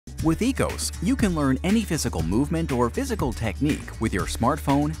With IKKOS, you can learn any physical movement or physical technique with your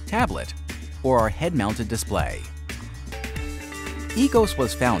smartphone, tablet, or our head-mounted display. IKKOS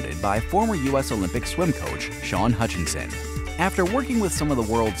was founded by former U.S. Olympic swim coach Shawn Hutchinson. After working with some of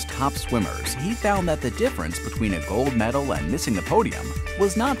the world's top swimmers, he found that the difference between a gold medal and missing the podium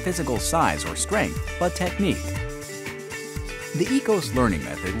was not physical size or strength, but technique. The IKKOS learning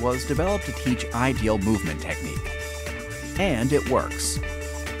method was developed to teach ideal movement technique. And it works.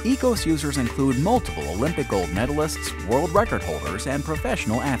 IKKOS users include multiple Olympic gold medalists, world record holders, and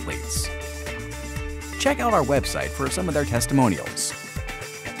professional athletes. Check out our website for some of their testimonials.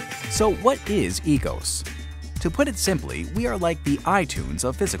 So what is IKKOS? To put it simply, we are like the iTunes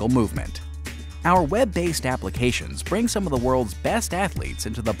of physical movement. Our web-based applications bring some of the world's best athletes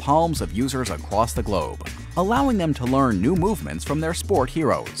into the palms of users across the globe, allowing them to learn new movements from their sport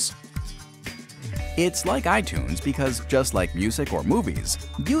heroes. It's like iTunes because, just like music or movies,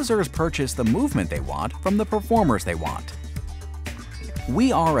 users purchase the movement they want from the performers they want.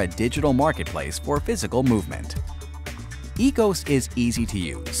 We are a digital marketplace for physical movement. IKKOS is easy to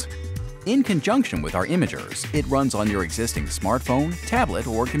use. In conjunction with our imagers, it runs on your existing smartphone, tablet,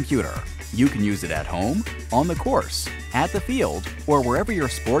 or computer. You can use it at home, on the course, at the field, or wherever your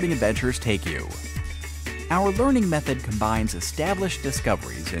sporting adventures take you. Our learning method combines established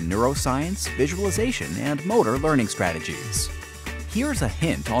discoveries in neuroscience, visualization, and motor learning strategies. Here's a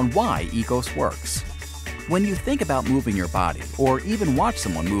hint on why IKKOS works. When you think about moving your body, or even watch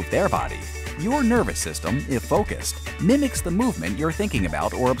someone move their body, your nervous system, if focused, mimics the movement you're thinking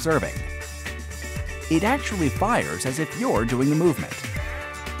about or observing. It actually fires as if you're doing the movement.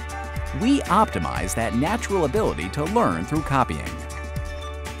 We optimize that natural ability to learn through copying.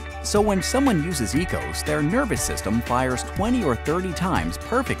 So when someone uses IKKOS, their nervous system fires 20 or 30 times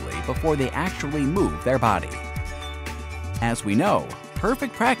perfectly before they actually move their body. As we know,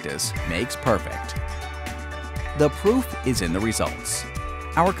 perfect practice makes perfect. The proof is in the results.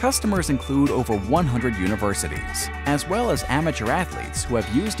 Our customers include over 100 universities, as well as amateur athletes who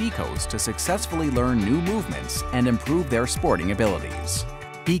have used IKKOS to successfully learn new movements and improve their sporting abilities.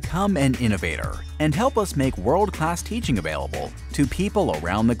 Become an innovator and help us make world-class teaching available to people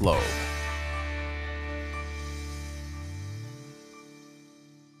around the globe.